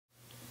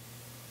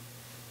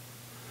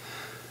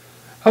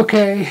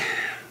Okay,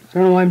 I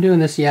don't know why I'm doing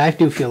this. Yeah, I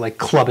do feel like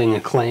clubbing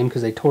Acclaim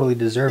because they totally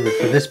deserve it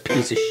for this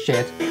piece of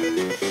shit.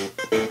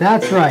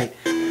 That's right,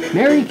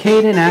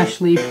 Mary-Kate and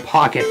Ashley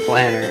Pocket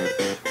Planner.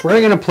 We're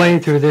going to play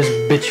through this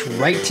bitch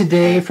right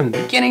today from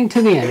the beginning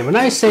to the end. And when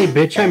I say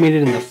bitch, I mean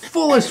it in the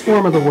fullest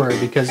form of the word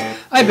because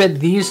I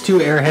bet these two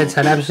airheads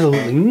had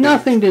absolutely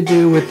nothing to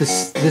do with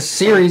this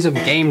series of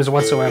games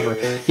whatsoever.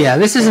 Yeah,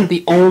 this isn't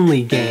the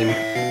only game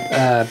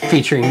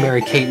featuring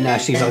Mary-Kate and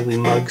Ashley's ugly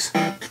mugs.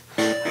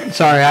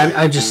 Sorry,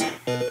 I've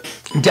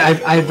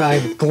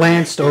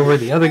glanced over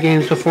the other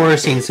games before,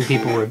 seen some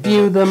people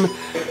review them,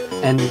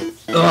 and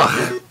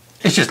ugh,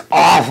 it's just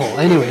awful.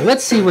 Anyway,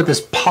 let's see what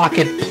this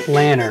Pocket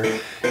Planner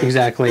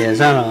exactly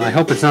is. I don't know, I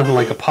hope it's nothing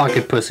like a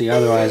pocket pussy,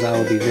 otherwise I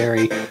will be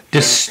very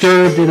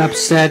disturbed and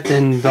upset,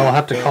 and they'll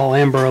have to call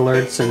Amber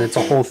Alerts, and it's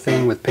a whole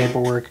thing with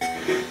paperwork.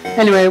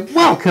 Anyway,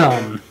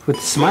 welcome,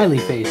 with smiley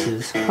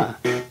faces. Huh.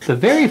 The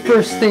very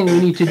first thing we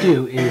need to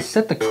do is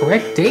set the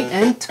correct date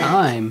and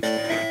time.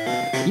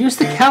 Use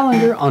the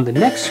calendar on the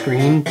next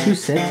screen to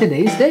set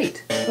today's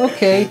date.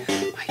 Okay.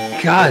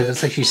 My God,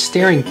 it's like she's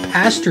staring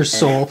past her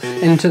soul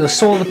and into the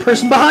soul of the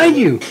person behind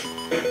you.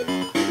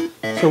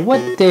 So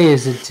what day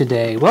is it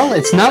today? Well,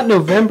 it's not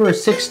November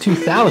 6,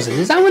 2000.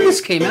 Is that when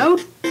this came out?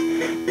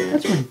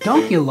 That's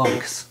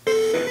redonkulunks.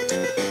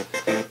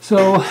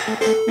 So,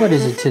 what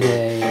is it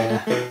today?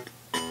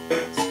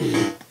 Let's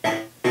see.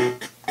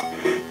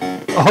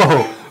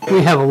 Oh,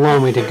 we have a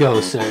long way to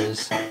go,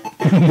 sirs.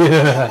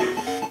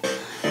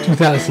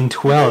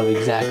 2012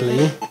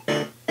 exactly.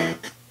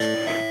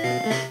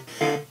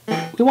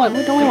 What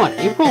don't we want?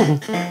 April?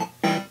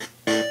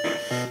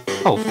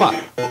 Oh fuck.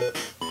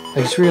 I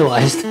just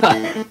realized.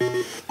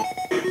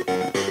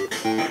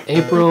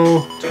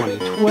 April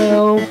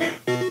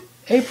 2012.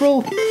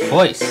 April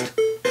Foist.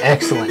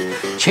 Excellent.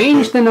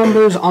 Change the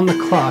numbers on the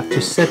clock to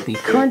set the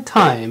current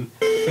time.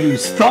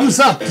 Use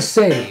thumbs up to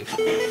save.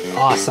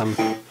 Awesome.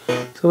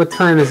 So what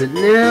time is it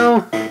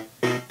now?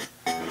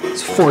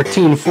 It's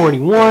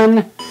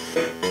 14:41.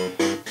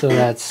 So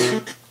that's,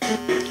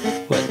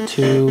 what,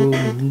 2...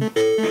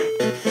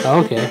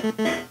 Oh, okay.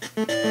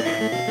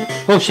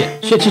 Oh,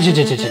 shit.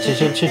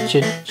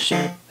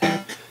 Shit.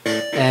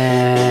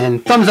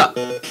 And thumbs up.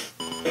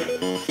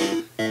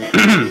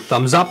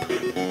 Thumbs up.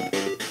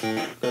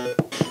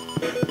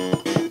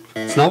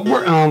 It's not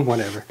working.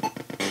 Whatever.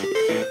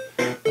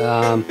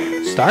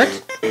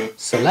 Start.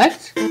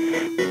 Select.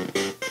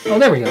 Oh,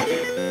 there we go.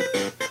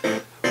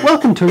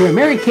 Welcome to your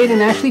Mary-Kate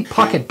and Ashley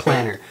Pocket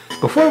Planner.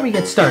 Before we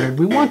get started,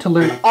 we want to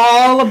learn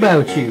all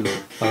about you.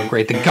 Oh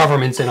great, the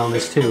government's in on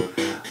this too.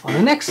 On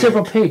the next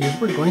several pages,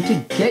 we're going to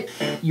get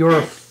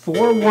your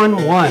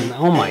 411.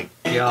 Oh my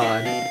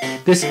God.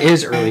 This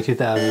is early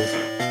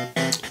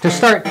 2000s. To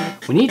start,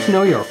 we need to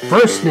know your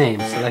first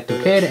name. Select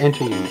OK to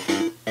enter your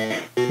name.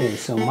 Okay,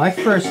 so my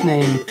first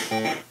name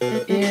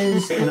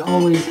is and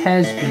always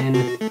has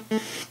been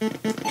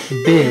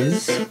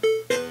Biz,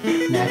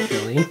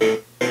 naturally.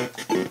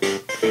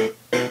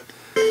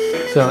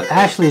 So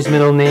Ashley's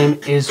middle name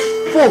is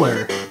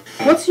Fuller.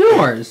 What's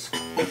yours?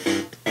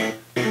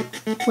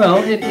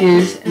 Well, it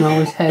is and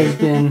always has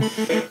been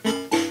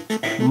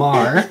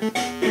Mar,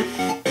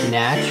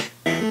 Natch.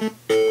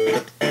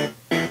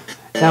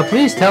 Now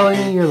please tell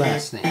me your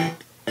last name.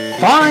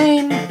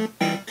 Fine.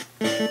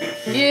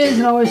 Is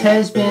and always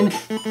has been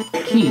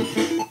Key.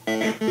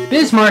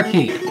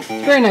 Bismarcky. It's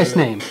a very nice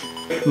name.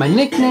 My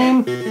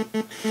nickname?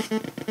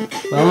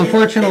 Well,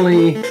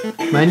 unfortunately,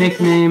 my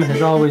nickname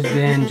has always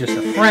been just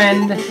a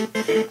friend,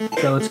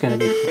 so it's going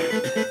to be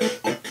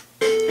friend.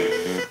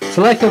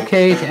 Select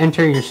OK to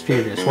enter your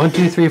street address.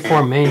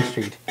 1234 Main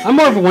Street. I'm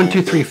more of a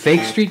 123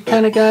 Fake Street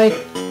kind of guy,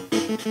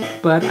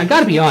 but I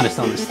gotta be honest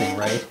on this thing,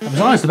 right? I was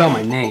honest about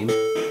my name,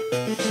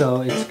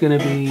 so it's going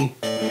to be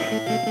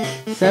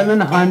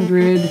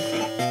 700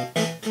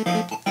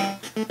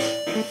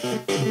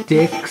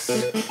 Dix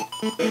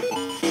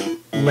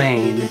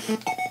Lane.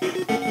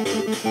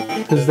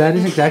 Because that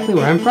is exactly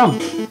where I'm from.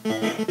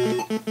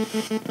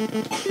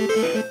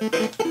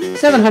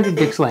 700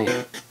 Dix Lane.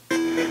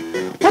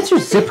 What's your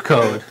zip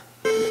code?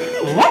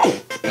 Whoa!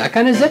 That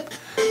kind of zip?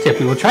 Tip,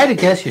 we will try to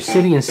guess your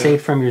city and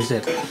state from your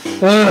zip.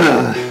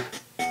 Ugh.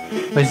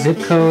 My zip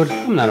code?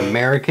 I'm not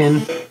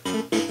American.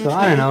 So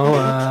I don't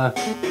know,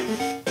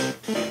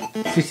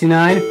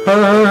 69?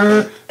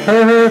 Her.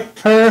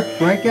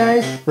 Right,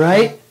 guys?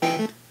 Right?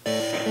 I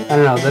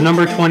don't know, the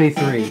number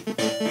 23.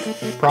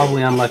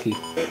 Probably unlucky.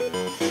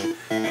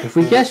 If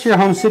we guess your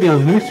home city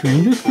on the next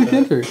screen, just click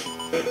enter.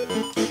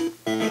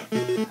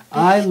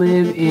 I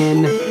live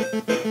in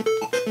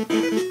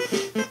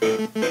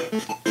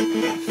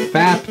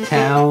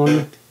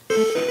Faptown,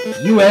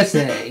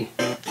 USA.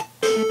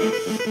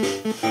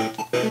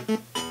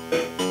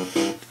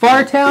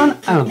 Fartown?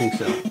 I don't think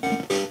so.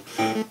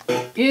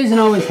 Is and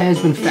always has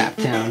been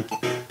Faptown.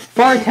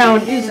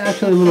 Fartown is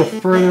actually a little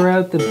further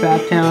out than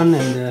Faptown,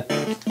 and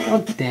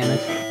oh damn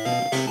it.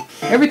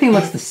 Everything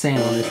looks the same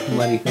on this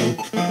bloody thing.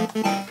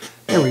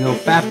 There we go,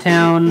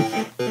 Faptown.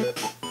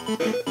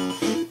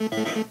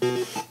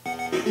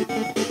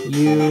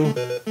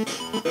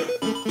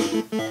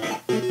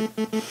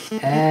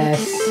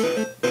 S.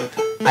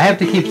 I have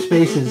to keep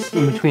spaces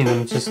in between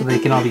them just so they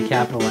can all be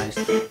capitalized.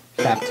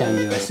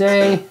 Captown,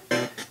 USA.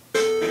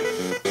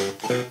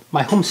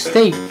 My home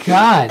state,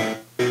 God.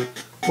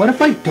 What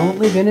if I don't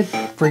live in a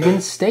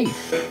friggin' state?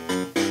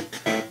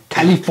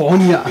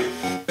 California.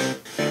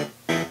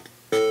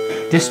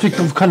 District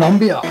of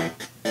Columbia.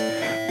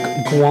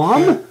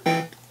 Guam?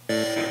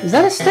 Is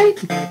that a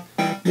state?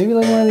 Maybe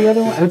like one of the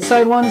other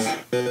outside ones?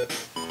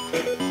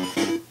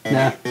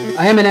 Nah.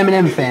 I am an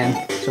Eminem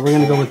fan, so we're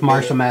going to go with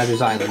Marshall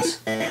Mathers Islands.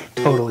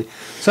 Totally.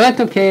 Select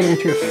OK to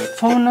enter your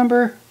phone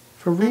number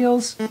for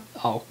reals.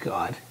 Oh,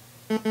 God.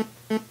 Beep,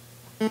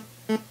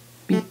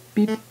 beep,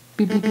 beep,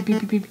 beep, beep,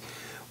 beep, beep.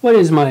 What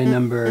is my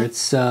number?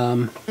 It's,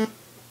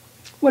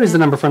 what is the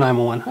number for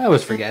 911? I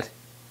always forget.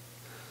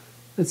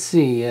 Let's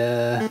see,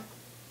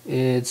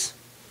 it's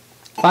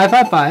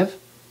 555,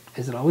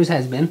 as it always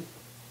has been.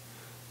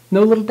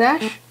 No little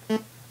dash? Oh,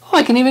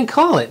 I can even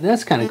call it.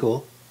 That's kind of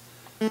cool.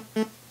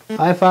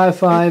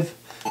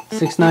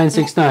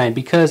 555-6969,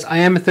 because I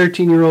am a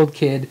 13-year-old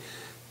kid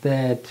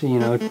that, you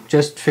know,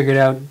 just figured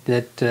out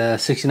that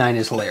 69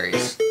 is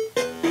hilarious.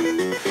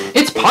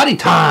 It's potty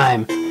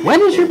time!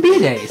 When is your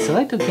B-day?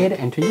 Select OK to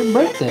enter your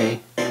birthday.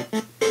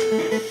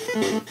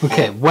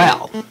 Okay,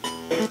 well,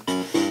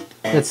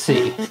 let's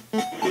see.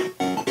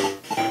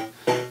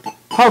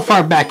 How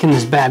far back can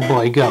this bad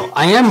boy go?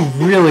 I am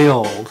really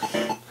old.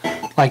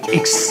 Like,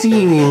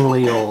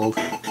 exceedingly old.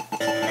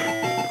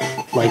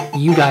 Like,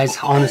 you guys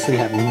honestly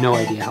have no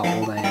idea how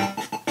old I am.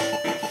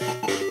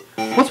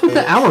 What's with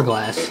the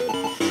hourglass?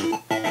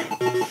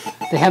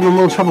 They having a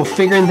little trouble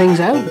figuring things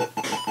out?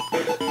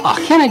 Oh,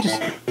 can't I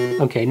just...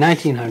 Okay,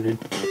 1900.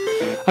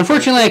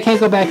 Unfortunately, I can't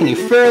go back any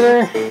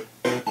further.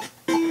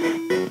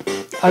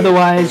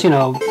 Otherwise, you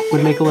know,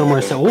 would make a little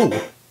more sense. Ooh.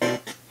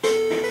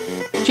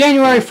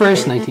 January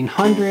 1st,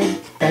 1900.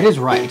 That is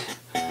right.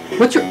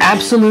 What's your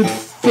absolute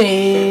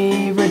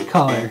favorite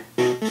color?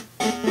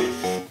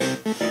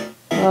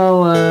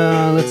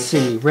 Well, let's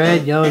see.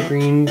 Red, yellow,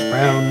 green,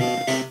 brown,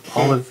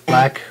 olive,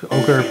 black,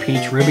 ochre,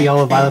 peach, ruby,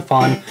 olive, violet,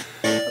 fawn,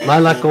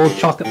 lilac, gold,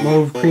 chocolate,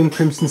 mauve, cream,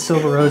 crimson,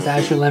 silver, rose,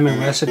 azure, lemon,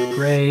 russet,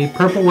 gray,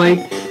 purple,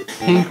 white,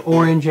 pink,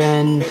 orange,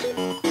 and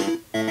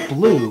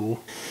blue.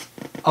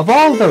 Of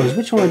all of those,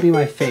 which one would be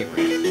my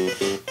favorite?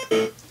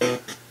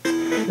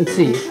 Let's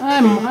see.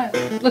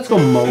 Let's go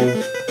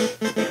mauve.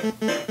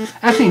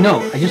 Actually,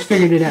 no. I just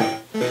figured it out.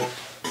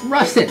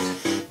 Russet.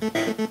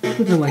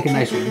 Looks like a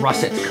nice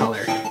russet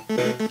color.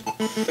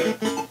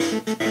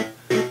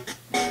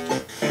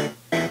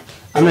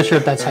 I'm not sure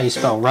if that's how you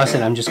spell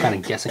russet. I'm just kind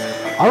of guessing.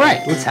 All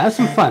right, let's have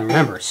some fun.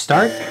 Remember,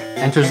 start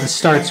enters the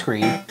start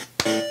screen.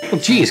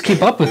 Well, geez,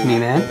 keep up with me,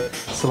 man.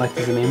 Select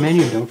as the main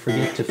menu. Don't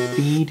forget to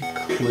feed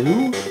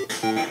clue.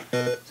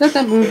 Is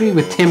that movie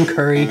with Tim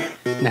Curry?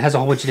 And it has a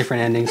whole bunch of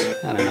different endings.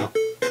 I don't know.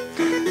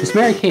 This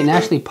Mary Kate and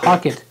Ashley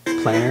pocket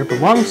planner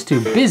belongs to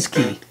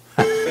Bizkey.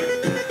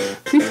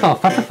 Please call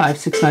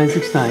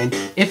 555-6969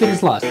 if it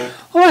is lost.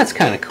 Oh, that's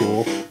kind of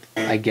cool,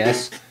 I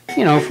guess.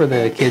 You know, for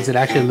the kids that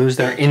actually lose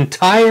their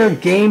entire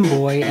Game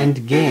Boy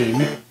and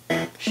game.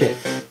 Shit.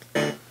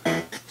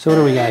 So what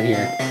do we got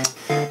here?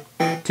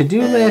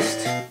 To-do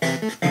list.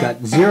 We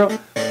got 0.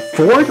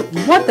 Ford?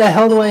 What the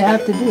hell do I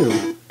have to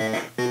do?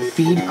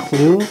 Feed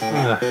clue?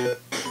 Ugh.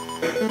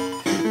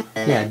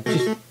 Yeah,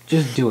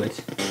 just do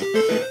it.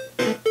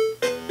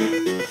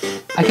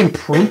 I can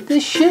print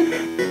this shit?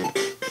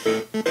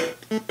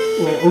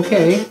 Well,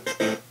 okay.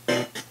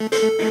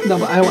 No,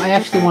 but I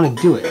actually want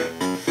to do it.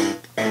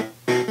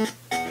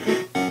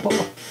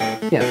 Well,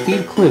 yeah,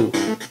 feed clue.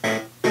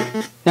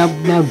 Now,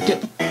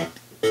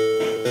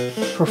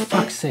 for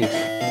fuck's sake.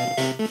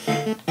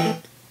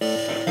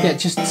 Yeah,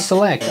 just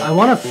select. I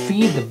want to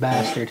feed the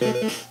bastard.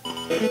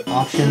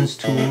 Options,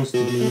 tools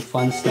to do,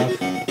 fun stuff.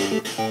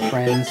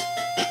 Friends.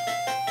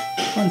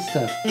 Fun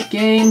stuff.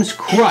 Games,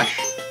 crush.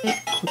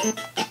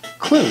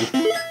 Clue.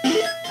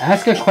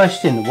 Ask a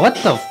question. What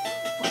the f...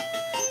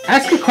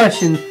 Ask a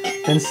question,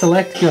 then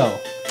select go.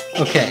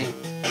 Okay.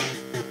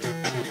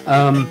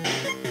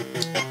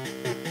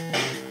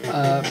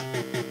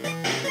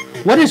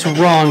 What is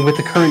wrong with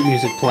the current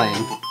music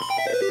playing?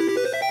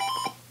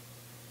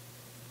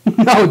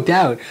 No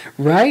doubt.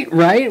 Right?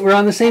 We're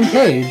on the same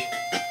page.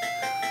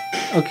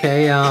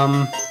 Okay,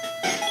 are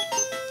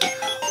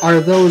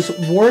those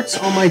warts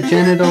on my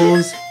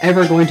genitals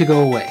ever going to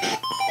go away?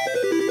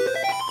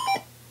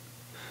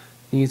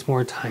 Needs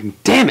more time.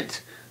 Damn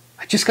it!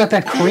 I just got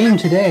that cream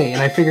today,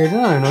 and I figured,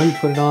 oh, I don't know, you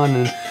put it on,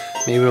 and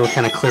maybe it'll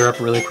kind of clear up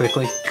really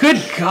quickly.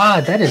 Good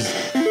God, that is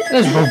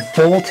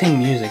revolting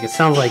music. It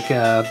sounds like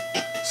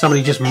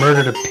somebody just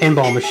murdered a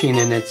pinball machine,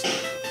 and its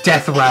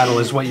death rattle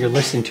is what you're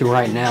listening to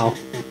right now.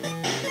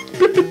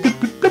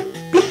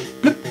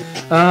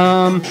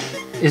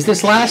 Is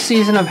this last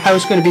season of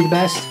House going to be the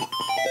best?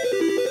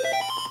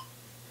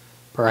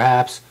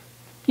 Perhaps.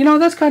 You know,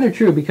 that's kind of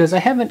true, because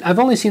I've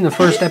only seen the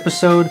first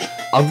episode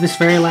of this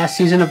very last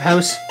season of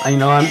House. I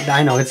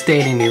know it's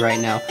dating me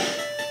right now.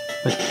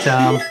 But,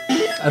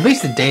 at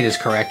least the date is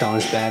correct on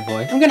this bad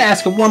boy. I'm going to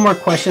ask it one more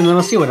question, and then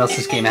we'll see what else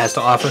this game has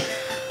to offer.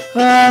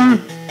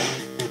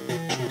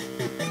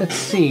 Let's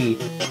see.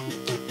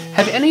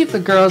 Have any of the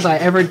girls I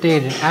ever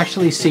dated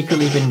actually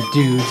secretly been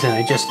dudes and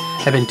I just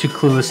have been too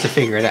clueless to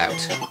figure it out?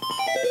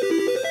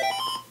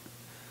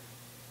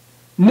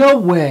 No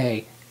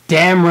way.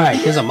 Damn right,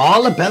 because I'm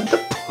all about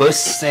the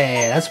pussy.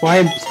 That's why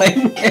I'm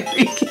playing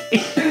every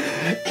game.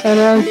 And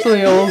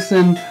Ashley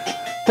Olsen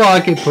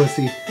pocket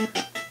pussy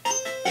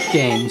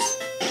games.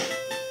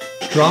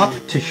 Drop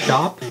to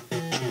shop.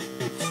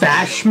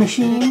 Fash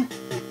machine.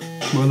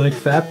 More like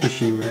fat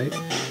machine, right?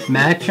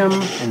 Match 'em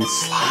and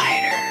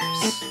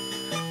sliders.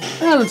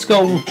 Well, let's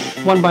go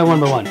one by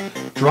one.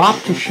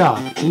 Drop to shop.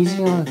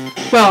 Easy on.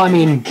 Well, I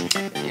mean,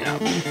 you know,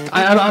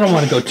 I don't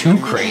want to go too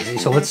crazy,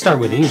 so let's start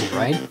with easy,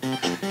 right?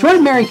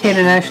 Join Mary Kate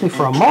and Ashley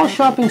for a mall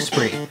shopping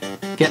spree.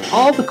 Get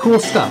all the cool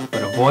stuff,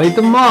 but avoid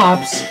the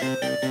mops.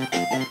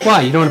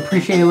 Why, you don't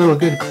appreciate a little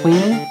good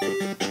cleaning?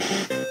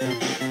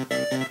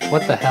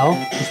 What the hell?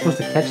 You're supposed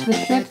to catch this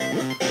shit?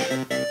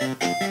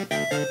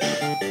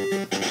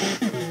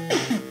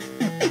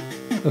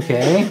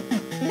 Okay.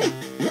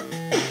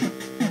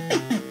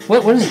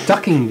 What does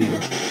ducking do?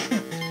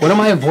 What am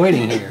I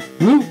avoiding here?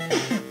 Hmm?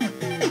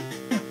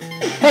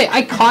 Hey,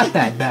 I caught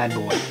that bad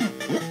boy.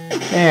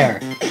 There.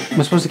 Am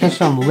I supposed to catch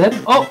it on the lip?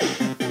 Oh!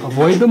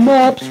 Avoid the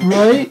mops,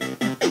 right?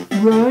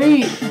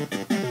 Right.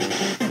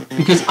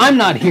 Because I'm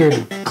not here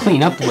to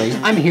clean up the place.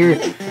 I'm here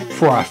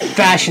for a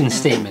fashion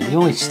statement. The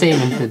only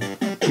statement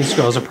that these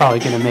girls are probably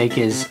going to make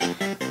is,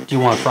 do you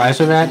want fries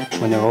with that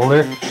when they're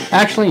older?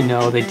 Actually,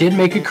 no. They did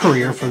make a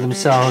career for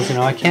themselves. You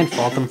know, I can't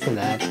fault them for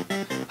that.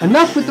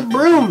 Enough with the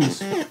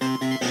brooms!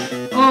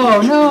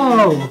 Oh,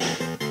 no!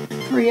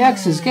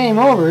 3X's game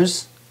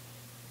overs.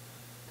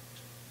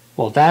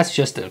 Well, that's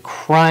just a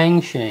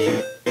crying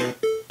shame.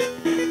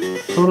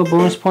 Total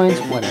bonus points?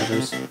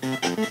 Whatevers.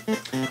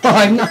 Oh,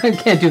 I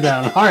can't do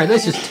that on hard.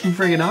 That's just too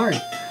friggin' hard.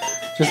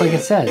 Just like it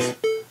says.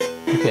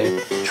 Okay.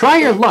 Try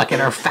your luck at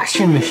our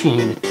fashion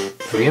machine.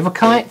 Three of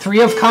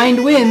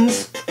kind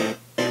wins.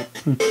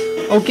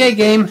 Okay,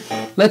 game.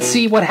 Let's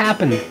see what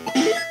happened.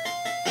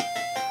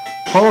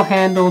 Pull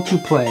handle to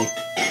play.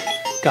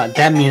 God,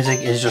 that music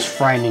is just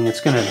frightening.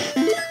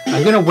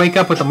 I'm gonna wake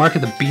up with the mark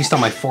of the beast on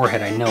my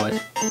forehead. I know it.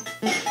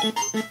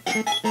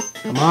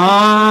 Come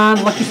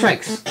on, lucky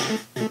strikes.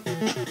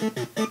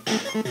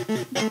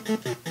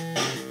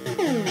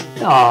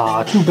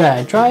 Aw, too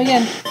bad. Try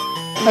again.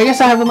 I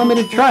guess I have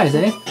unlimited tries,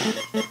 eh?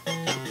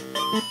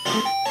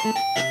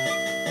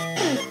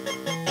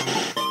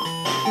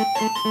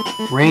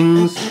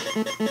 Rings.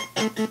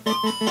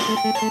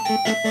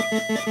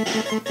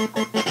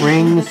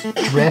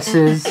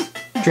 Dresses.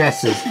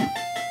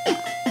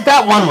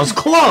 That one was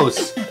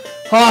close!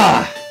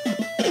 Ah!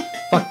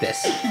 Fuck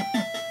this.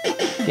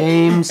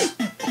 Games.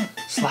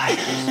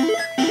 Sliders.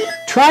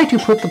 Try to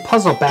put the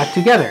puzzle back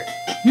together.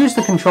 Use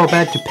the control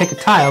pad to pick a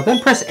tile, then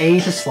press A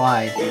to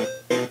slide.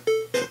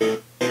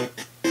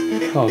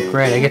 Oh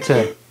great, I get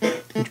to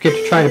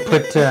try to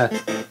put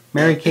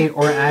Mary Kate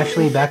or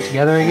Ashley back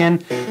together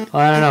again.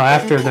 Well, I don't know,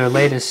 after their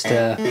latest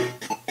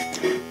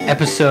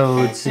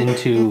episodes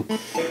into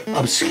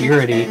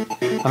obscurity,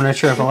 I'm not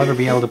sure if I'll ever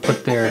be able to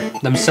put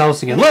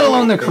themselves again, let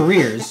alone their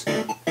careers.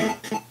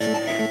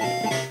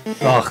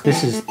 Ugh,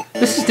 this is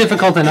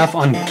difficult enough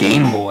on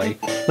Game Boy,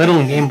 let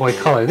alone Game Boy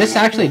Color. This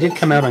actually did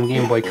come out on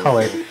Game Boy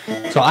Color,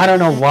 so I don't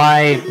know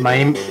why my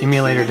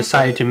emulator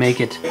decided to make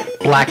it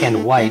black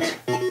and white.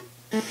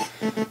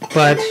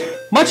 But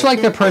much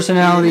like their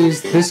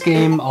personalities, this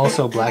game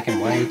also black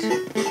and white.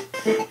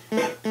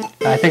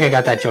 I think I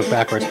got that joke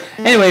backwards.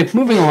 Anyway,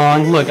 moving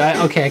along. Look,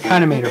 I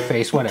kind of made her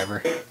face.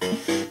 Whatever.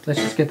 Let's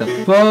just get the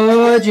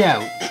fudge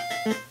out.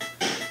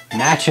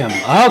 Match 'em.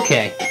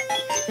 Okay.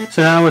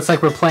 So now it's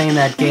like we're playing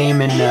that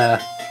game in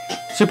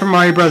Super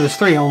Mario Bros.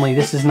 3, only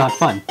this is not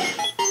fun.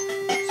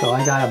 So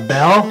I got a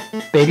bell.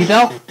 Baby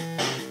bell.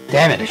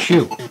 Damn it, a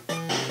shoe.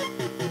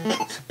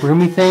 It's a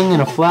broomy thing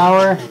and a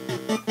flower.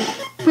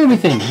 Broomy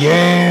thing.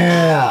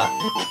 Yeah!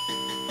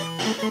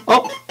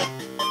 Oh!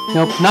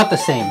 Nope, not the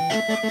same.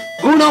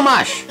 Uno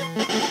mash!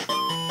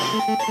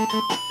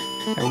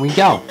 There we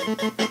go.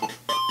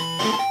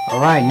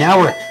 Alright, now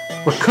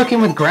we're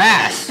cooking with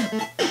grass.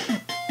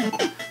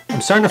 I'm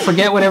starting to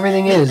forget what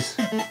everything is.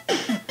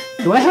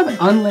 Do I have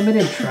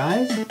unlimited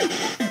tries?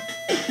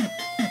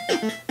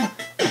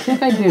 I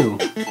think I do.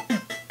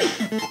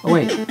 Oh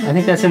wait, I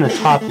think that's in the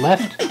top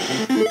left.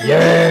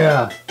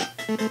 Yeah!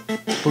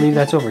 I believe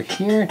that's over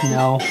here.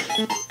 No.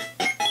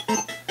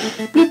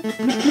 Bloop, bloop,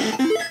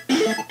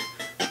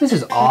 bloop. This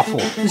is awful.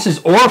 This is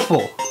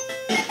awful.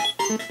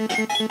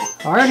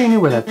 I already knew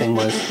where that thing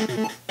was.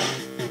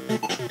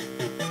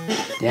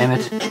 Damn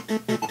it.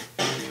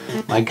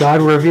 My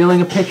God, we're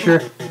revealing a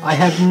picture. I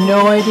have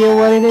no idea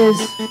what it is.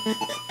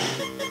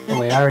 Oh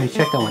wait, I already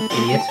checked that one,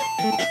 idiot.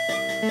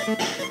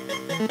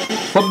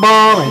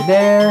 Football right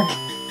there.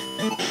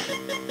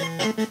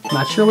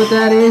 Not sure what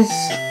that is.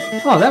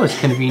 Oh, that was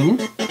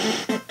convenient.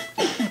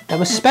 That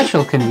was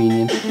special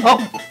convenient. Oh,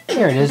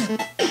 there it is.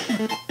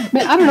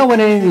 Man, I don't know what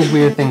any of these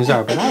weird things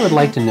are, but I would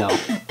like to know.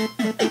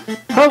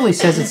 Probably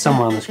says it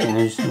somewhere on the screen.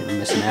 I'm just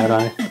missing out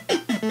on it.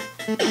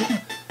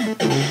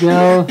 There we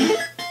go.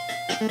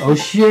 Oh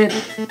shit.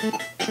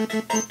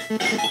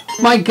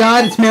 My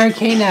god, it's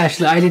Mary-Kate and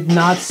Ashley. I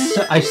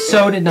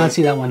so did not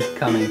see that one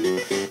coming.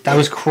 That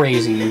was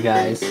crazy, you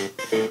guys.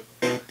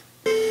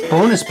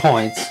 Bonus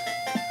points.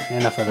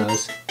 Enough of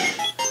those.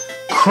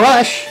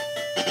 Crush.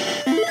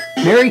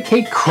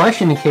 Mary-Kate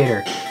Crush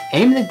Indicator.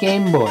 Aim the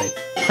Game Boy.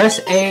 Press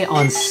A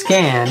on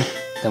scan,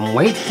 then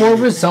wait for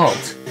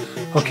result.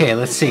 Okay,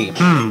 let's see.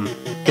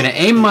 Gonna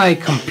aim my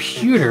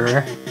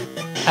computer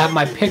at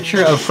my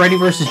picture of Freddy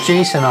vs.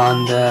 Jason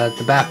on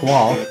the back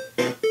wall.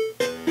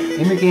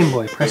 Aim your Game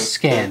Boy. Press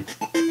scan.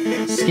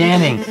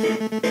 Scanning.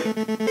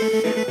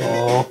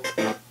 Oh.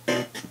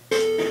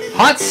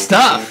 Hot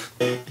stuff!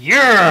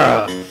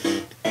 Yeah!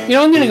 You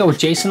know, I'm gonna go with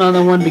Jason on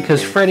the one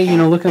because Freddy, you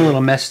know, looking a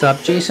little messed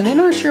up. Jason, I'm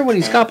not sure what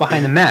he's got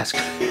behind the mask.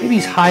 Maybe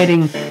he's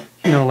hiding,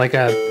 you know, like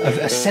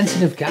a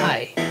sensitive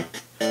guy.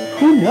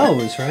 Who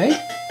knows, right?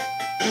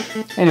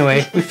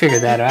 Anyway, we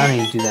figured that out. I don't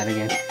need to do that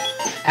again.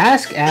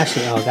 Ask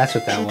Ashley. Oh, that's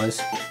what that was.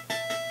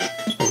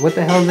 Wait, what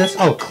the hell is this?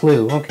 Oh,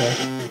 Clue. Okay.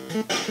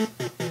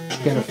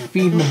 Gotta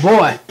feed my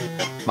boy.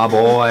 My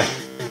boy.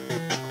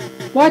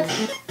 What?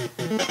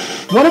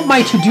 One of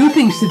my to-do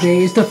things today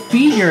is to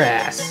feed your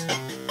ass.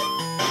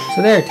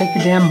 So there, take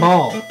your damn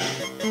ball.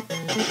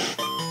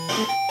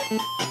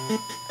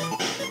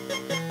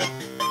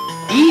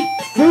 Eat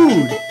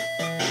food,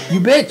 you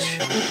bitch.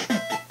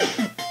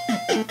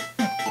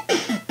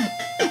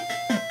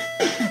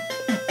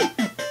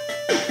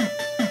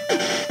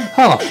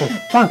 Oh, for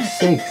fuck's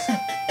sakes.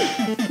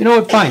 You know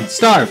what, fine,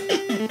 starve.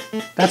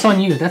 That's on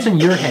you, that's on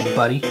your head,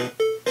 buddy.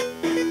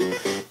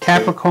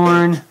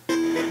 Capricorn,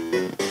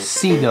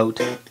 sea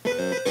goat.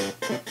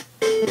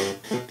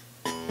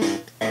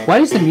 Why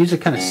does the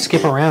music kind of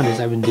skip around as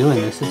I've been doing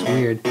this? It's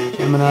weird.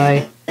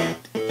 Gemini.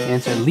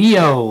 Answer.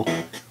 Leo.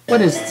 What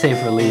does it say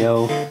for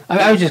Leo?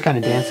 I was just kind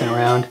of dancing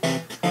around.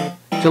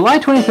 July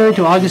 23rd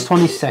to August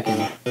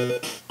 22nd.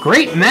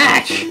 Great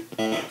match!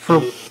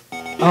 For...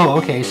 Oh,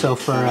 okay. So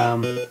for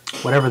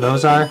whatever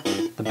those are.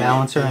 The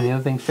balancer and the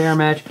other thing. Fair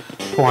match.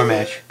 Poor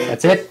match.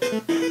 That's it?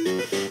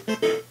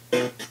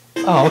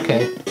 Oh,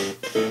 okay.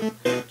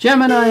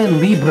 Gemini and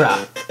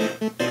Libra.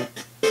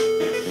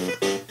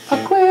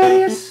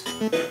 Aquarius.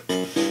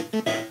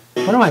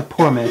 What am I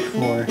poor match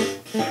for?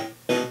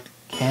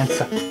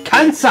 Cancer.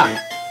 Cancer!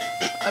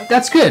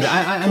 That's good.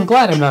 I'm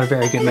glad I'm not a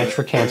very good match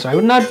for Cancer. I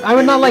would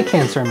not like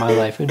Cancer in my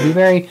life. It would be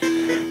very,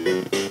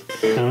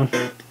 I don't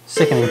know,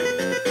 sickening.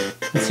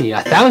 Let's see,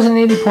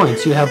 1,080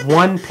 points. You have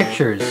 1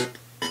 pictures.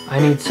 I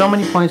need so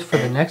many points for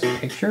the next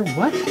picture.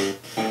 What?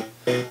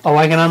 Oh,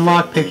 I can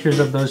unlock pictures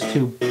of those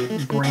two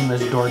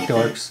brainless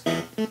dorks.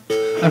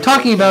 I'm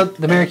talking about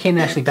the Mary-Kate and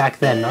Ashley back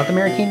then, not the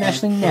Mary-Kate and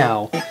Ashley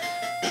now.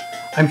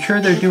 I'm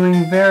sure they're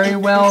doing very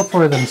well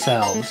for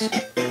themselves.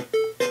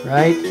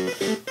 Right?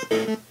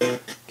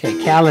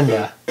 Okay,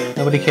 calendar.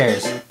 Nobody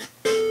cares.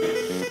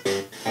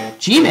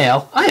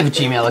 Gmail? I have a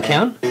Gmail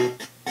account.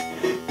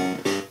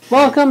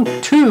 Welcome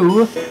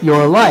to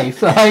your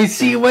life. I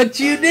see what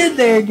you did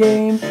there,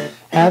 game.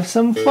 Have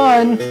some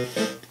fun.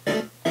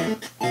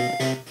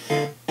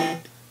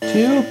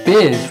 To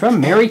Biz from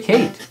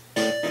Mary-Kate.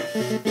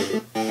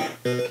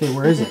 Okay,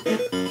 where is it?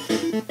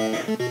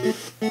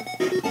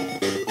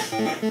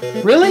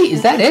 Really?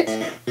 Is that it?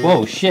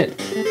 Whoa, shit.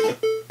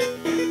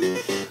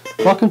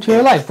 Welcome to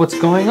your life. What's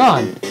going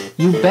on?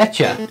 You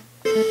betcha.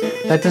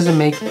 That doesn't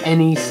make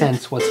any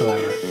sense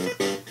whatsoever.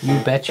 You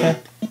betcha.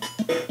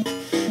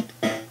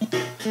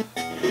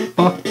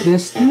 Fuck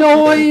this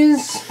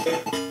noise.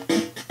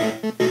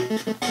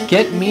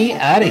 Get me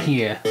out of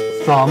here.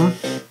 Thumb.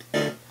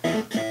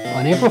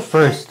 On April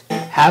 1st.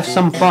 Have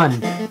some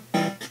fun.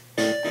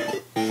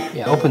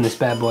 Yeah, open this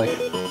bad boy.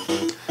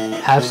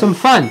 Have some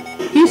fun.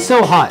 He's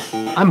so hot.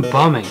 I'm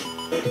bumming.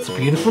 It's a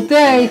beautiful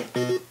day.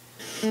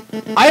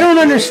 I don't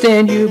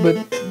understand you,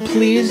 but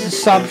please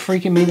stop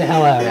freaking me the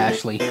hell out,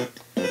 Ashley.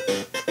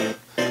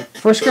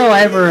 First girl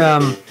I ever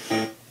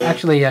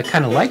actually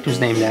kind of liked was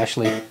named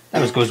Ashley.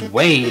 That goes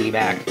way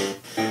back.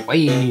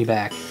 Way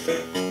back.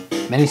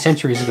 Many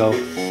centuries ago.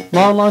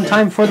 Long, long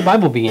time before the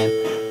Bible began.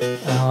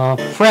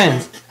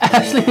 Friends.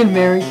 Ashley and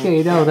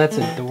Mary-Kate. Oh, that's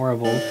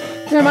adorable.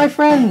 They're my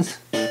friends.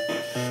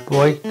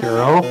 Boy,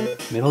 girl.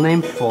 Middle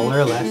name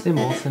Fuller, last name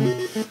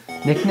Olson.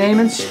 Nickname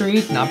and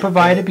street, not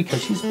provided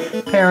because she's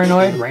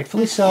paranoid,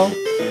 rightfully so.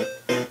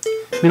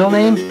 Middle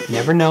name,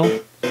 never know.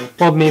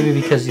 Well, maybe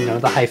because, you know,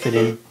 the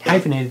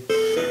hyphenated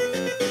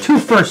 2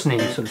 first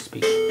names, so to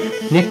speak.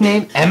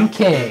 Nickname,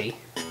 MK.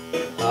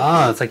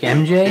 Oh, it's like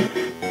MJ.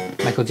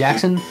 Michael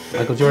Jackson,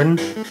 Michael Jordan.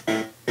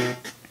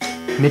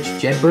 Mitch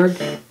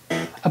Jedberg.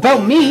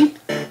 About me.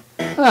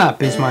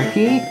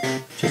 Bismarcky.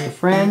 Just a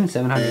friend,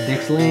 700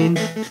 Dix Lane.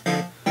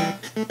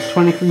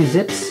 23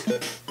 zips.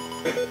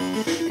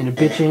 And a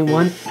bitch ain't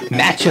one.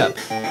 Matchup.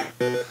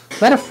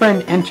 Let a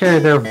friend enter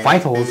their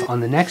vitals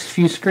on the next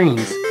few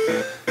screens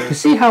to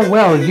see how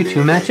well you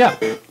two match up.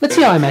 Let's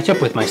see how I match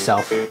up with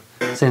myself,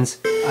 since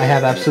I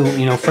have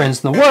absolutely no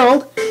friends in the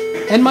world,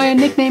 and my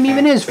nickname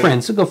even is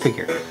friends, so go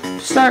figure. To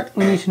start,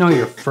 we need to know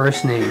your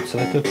first name. So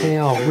that's okay.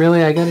 Oh,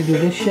 really? I gotta do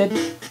this shit?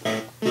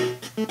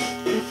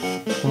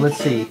 let's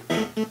see.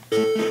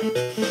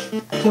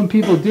 Some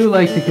people do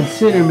like to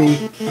consider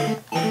me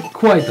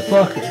quite the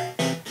fucker.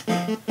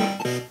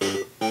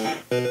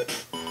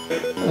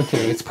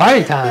 Okay, it's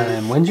party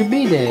time. When's your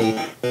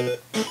B-day?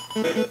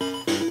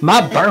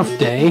 My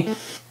birthday?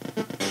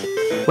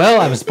 Well,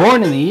 I was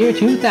born in the year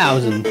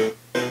 2000.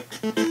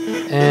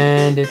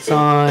 And it's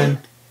on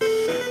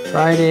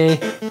Friday.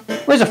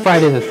 Where's a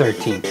Friday the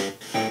 13th?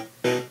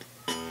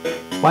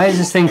 Why does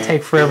this thing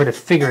take forever to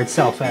figure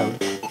itself out?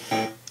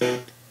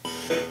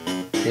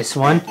 This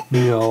one?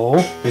 No.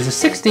 There's a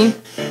 16th.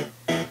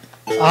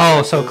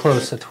 Oh, so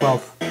close. The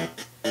 12th.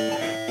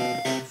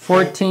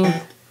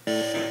 14th.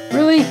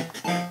 Really?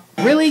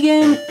 Really,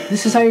 game?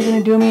 This is how you're going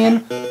to do me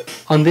in?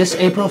 On this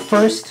April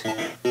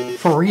 1st?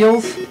 For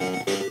reals?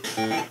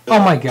 Oh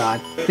my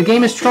god. The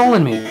game is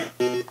trolling me.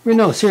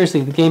 No,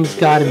 seriously, the game's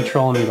got to be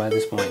trolling me by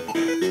this point.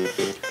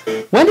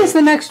 When was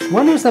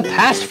the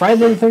past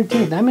Friday the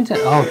 13th? I mean,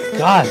 oh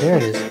god, there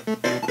it is.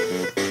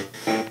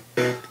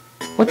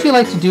 What do you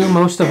like to do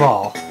most of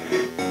all?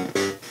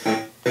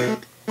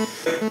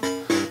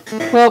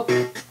 Well,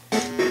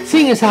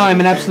 seeing as how I'm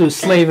an absolute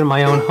slave in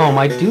my own home,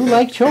 I do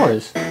like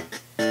chores.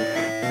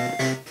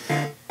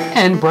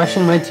 And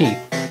brushing my teeth.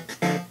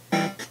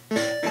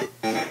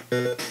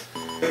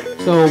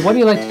 So, what do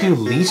you like to do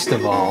least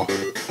of all?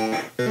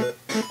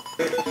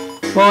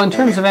 Well, in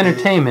terms of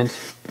entertainment,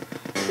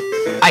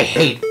 I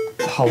hate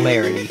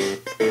hilarity.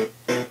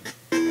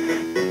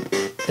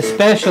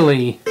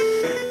 Especially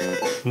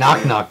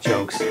knock-knock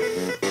jokes.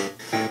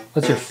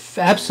 What's your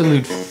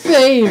absolute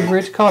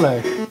favorite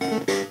color?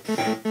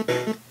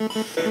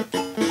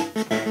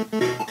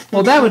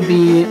 Well, that would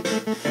be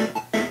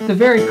the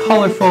very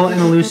colorful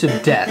and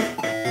elusive death.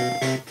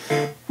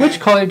 Which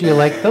color do you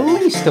like the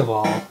least of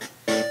all?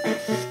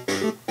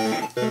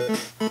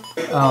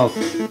 Oh,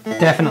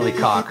 definitely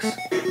cocks.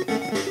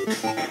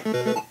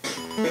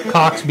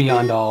 Cocks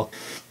beyond all.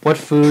 What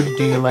food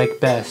do you like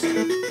best?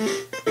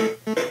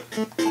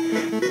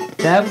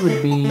 That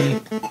would be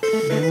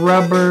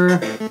rubber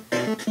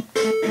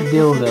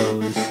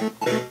dildos.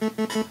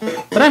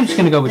 But I'm just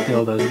going to go with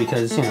dildos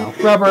because, you know,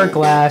 rubber,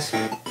 glass,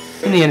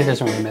 in the end it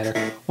doesn't really matter.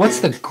 What's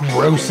the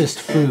grossest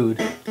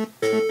food?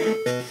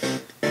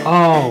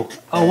 Oh,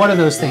 what are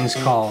those things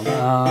called?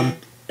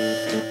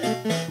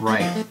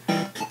 Right.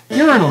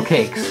 Urinal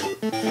cakes.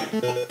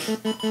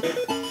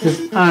 Because,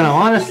 I don't know,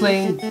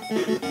 honestly,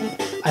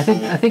 I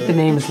think the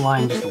name is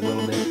lying just a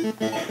little bit.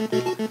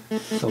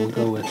 So we'll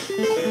go with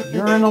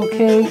urinal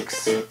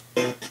cakes.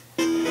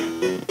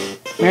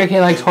 Mary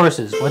Kay likes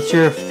horses. What's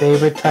your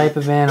favorite type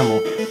of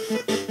animal?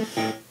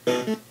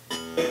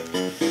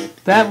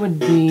 That would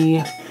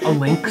be a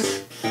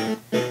lynx.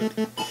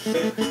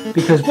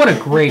 Because what a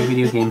great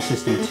video game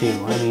system,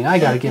 too. I mean, I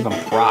gotta give them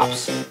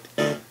props.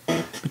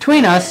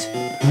 Between us,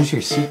 who's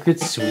your secret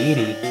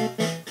sweetie?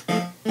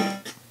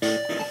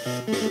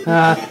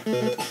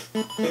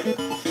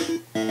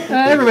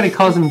 Everybody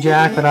calls him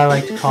Jack, but I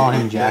like to call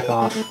him Jack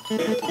Off.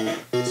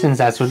 Since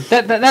that's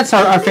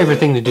our favorite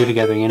thing to do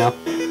together, you know?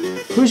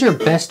 Who's your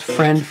best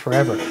friend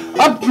forever?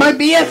 Oh, my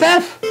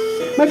BFF!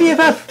 My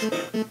BFF!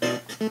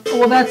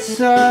 Well, that's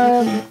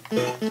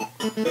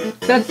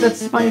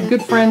my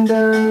good friend,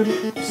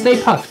 Stay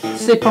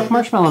Puft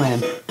Marshmallow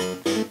Man.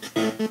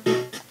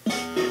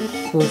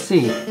 So let's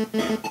see.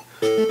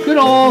 Good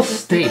old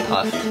Stay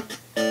Puft.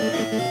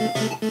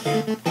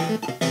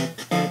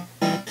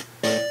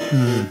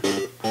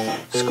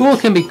 School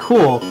can be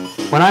cool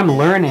when I'm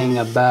learning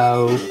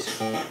about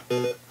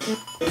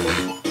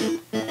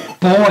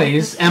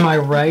boys, am I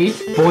right?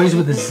 Boys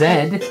with a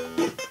Z.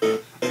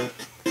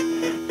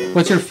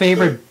 What's your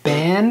favorite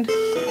band?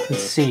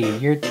 Let's see,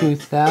 year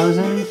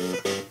 2000.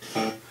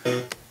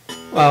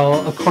 Well,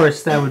 of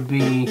course, that would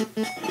be...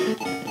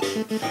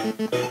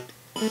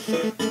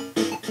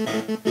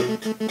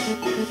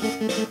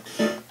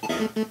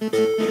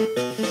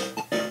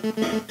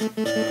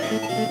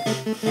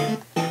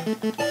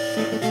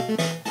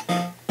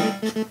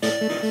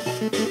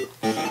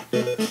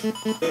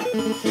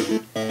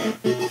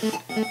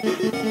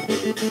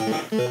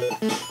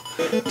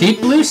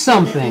 Deep Blue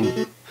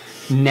something.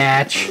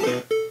 Natch.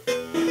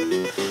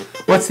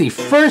 What's the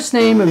first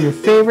name of your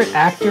favorite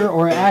actor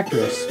or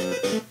actress?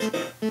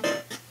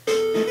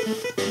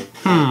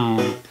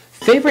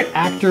 Favorite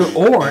actor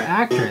or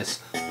actress?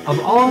 Of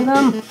all of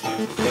them?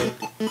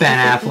 Ben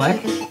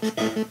Affleck.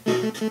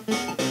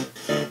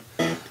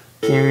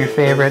 Your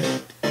favorite?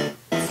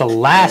 What's the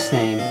last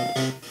name?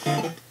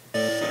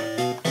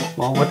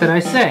 Well, what did I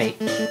say?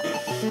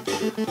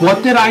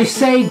 What did I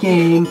say,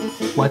 game?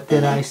 What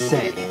did I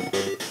say?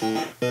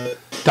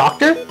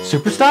 Doctor?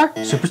 Superstar?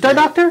 Superstar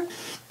doctor?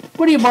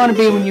 What do you want to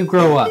be when you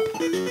grow up?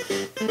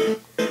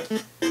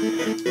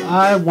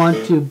 I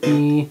want to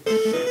be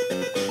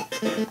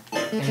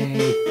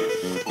a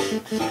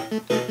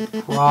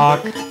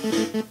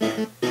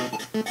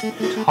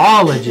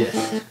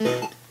proctologist.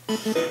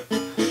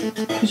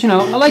 Because, you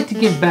know, I like to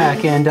give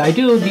back, and I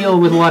do deal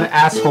with a lot of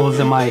assholes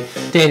in my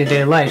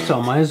day-to-day life, so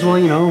I might as well,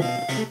 you know,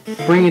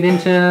 bring it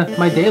into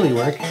my daily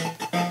work.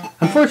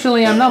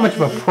 Unfortunately, I'm not much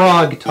of a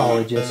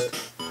progtologist,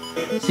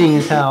 seeing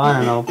as how, I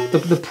don't know,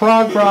 the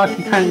prog rock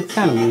kind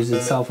of loses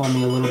itself on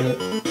me a little bit.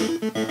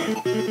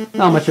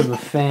 Not much of a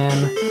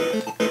fan.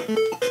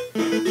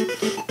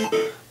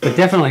 But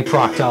definitely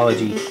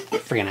proctology.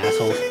 Friggin'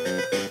 assholes.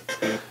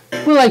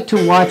 We like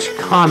to watch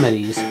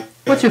comedies.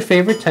 What's your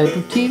favorite type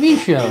of TV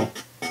show?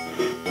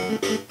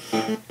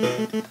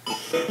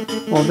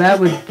 Well, that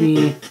would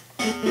be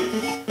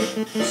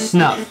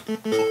Snuff.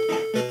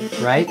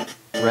 Right?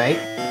 Right?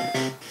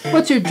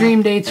 What's your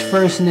dream date's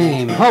first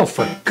name? Oh,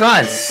 for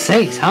God's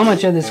sakes, how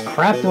much of this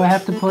crap do I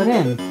have to put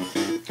in?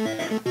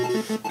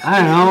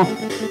 I don't know.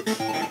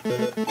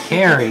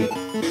 Carrie.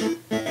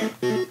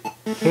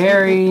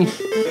 Carrie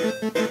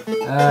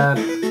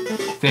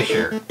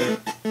Fisher.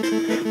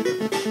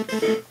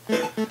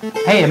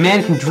 Hey, a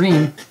man can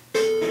dream.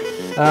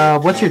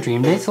 What's your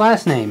dream date's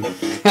last name?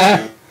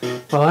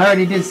 Well, I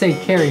already did say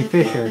Carrie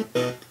Fisher.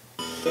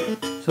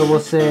 So we'll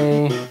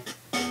say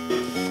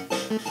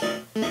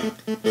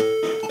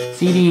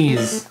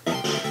CDs.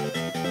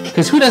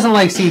 Because who doesn't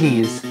like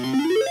CDs?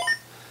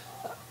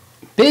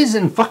 Biz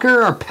and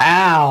Fucker are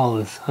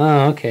pals.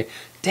 Oh, okay.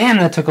 Damn,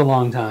 that took a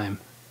long time.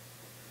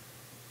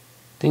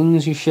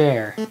 Things you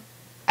share.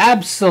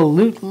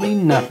 Absolutely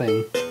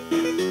nothing.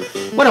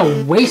 What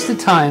a waste of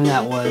time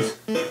that was.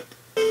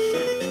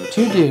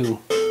 To do.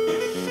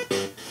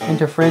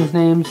 Enter friends'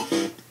 names.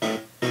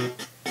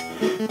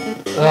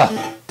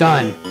 Ugh.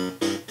 Done.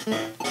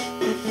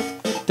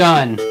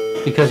 Done.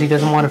 Because he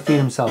doesn't want to feed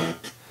himself.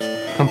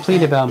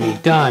 Complete about me.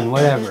 Done.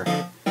 Whatever.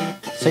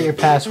 Set your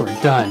password.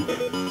 Done.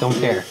 Don't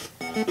care.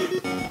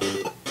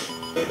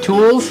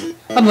 Tools?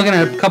 I'm looking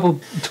at a couple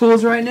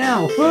tools right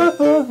now.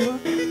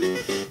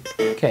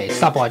 Okay,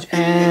 stopwatch.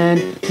 And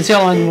let's see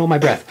how long I can hold my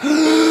breath.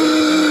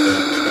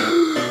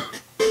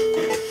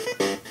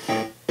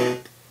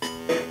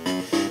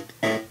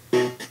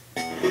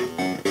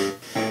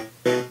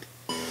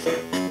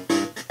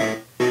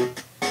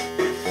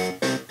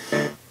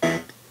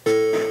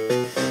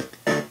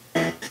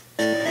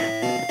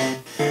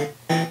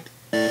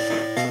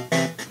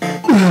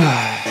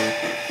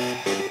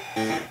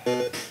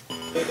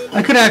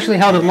 I could have actually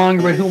held it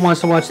longer, but who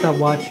wants to watch that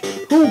watch?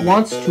 Who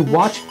wants to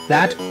watch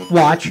that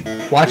watch?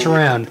 Watch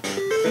around.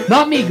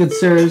 Not me, good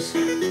sirs.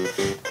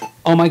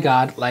 Oh my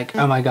god,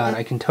 oh my god,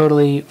 I can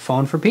totally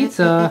phone for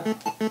pizza.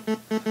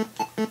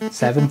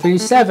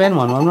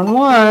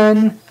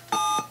 737-1111.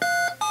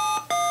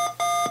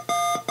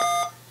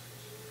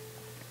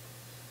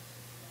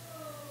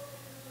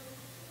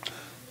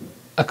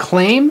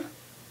 Acclaim?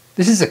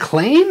 This is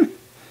Acclaim?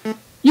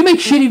 You make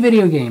shitty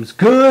video games.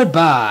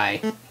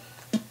 Goodbye.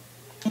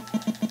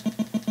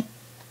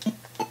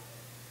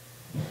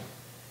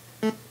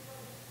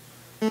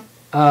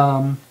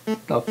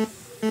 The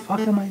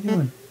fuck am I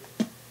doing?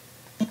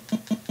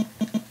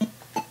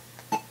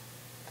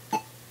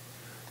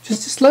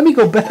 Just let me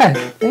go back.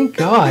 Thank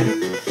God. I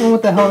don't know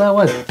what the hell that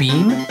was.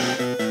 Beam?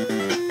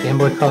 Game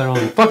Boy Color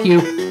only. Fuck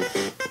you.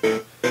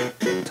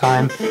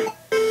 Time.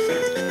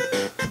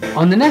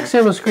 On the next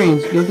several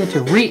screens, you'll get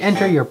to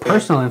re-enter your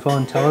personal info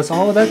and tell us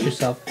all about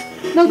yourself.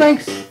 No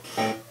thanks.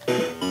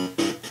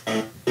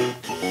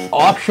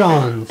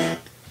 Options.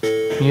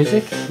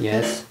 Music?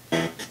 Yes.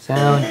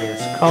 Sound?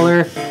 Yes.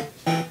 Color?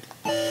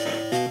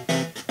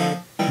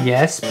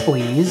 Yes,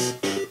 please.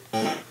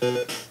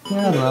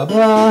 Blah, blah,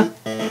 blah.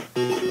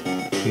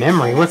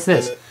 Memory? What's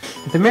this?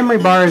 If the memory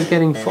bar is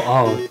getting full...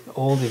 Oh,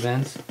 old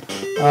events.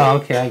 Oh,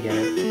 okay, I get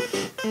it.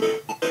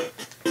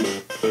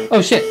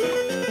 Oh, shit.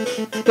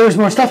 There was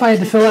more stuff I had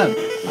to fill out.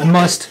 I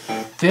must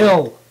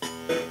fill.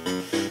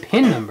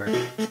 Pin number.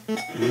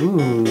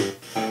 Ooh.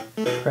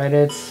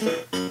 Credits.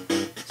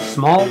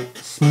 Small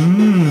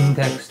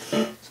text.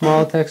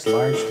 Small text,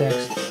 large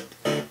text.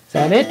 Is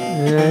that it?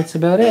 That's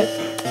about it.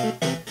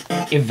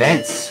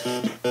 Events.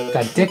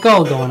 Got dick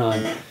all going on.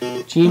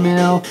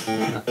 Gmail.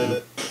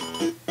 Nothing.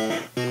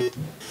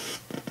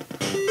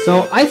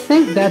 So I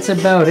think that's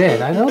about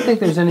it. I don't think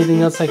there's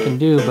anything else I can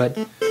do, but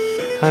I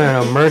don't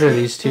know, murder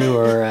these two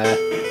or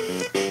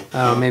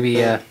maybe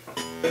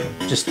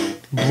just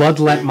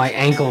bloodlet my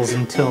ankles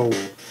until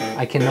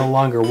I can no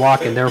longer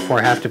walk and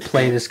therefore have to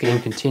play this game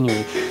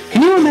continually.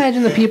 Can you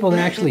imagine the people that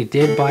actually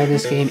did buy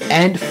this game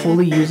and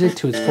fully use it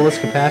to its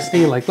fullest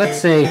capacity? Like, let's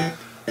say,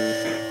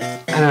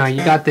 I don't know,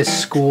 you got this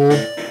school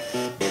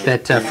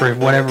that for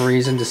whatever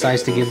reason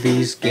decides to give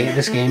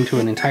this game to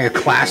an entire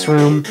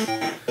classroom,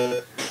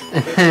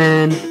 and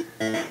then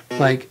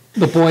like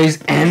the boys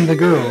and the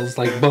girls,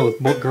 like both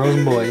girls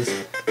and boys,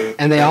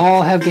 and they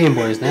all have Game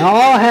Boys. They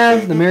all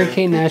have the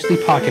Mary-Kate and Ashley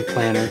Pocket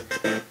Planner,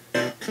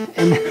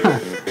 and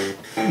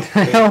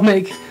they all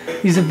make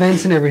these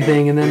events and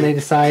everything, and then they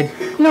decide,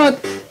 you know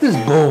what, this is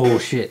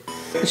bullshit.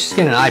 Let's just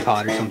get an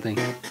iPod or something.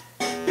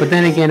 But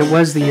then again, it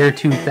was the year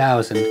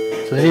 2000,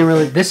 so they didn't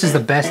really. This is the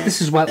best.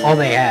 This is what all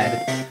they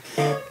had.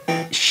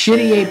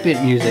 Shitty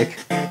 8-bit music,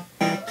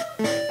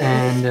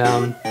 and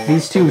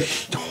these two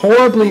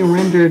horribly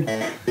rendered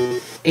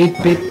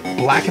 8-bit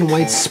black and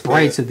white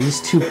sprites of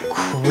these two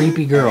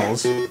creepy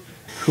girls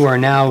who are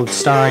now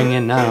starring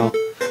in, I don't know,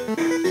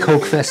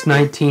 Coke Fest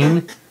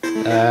 19,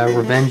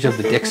 Revenge of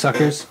the Dick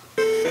Suckers.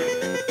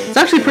 It's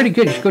actually pretty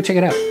good. You should go check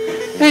it out.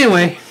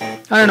 Anyway,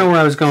 I don't know where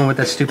I was going with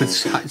that stupid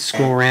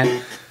school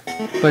rant.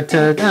 But,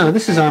 no,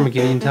 this is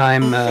Armageddon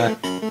Time.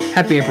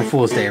 Happy April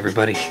Fool's Day,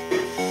 everybody.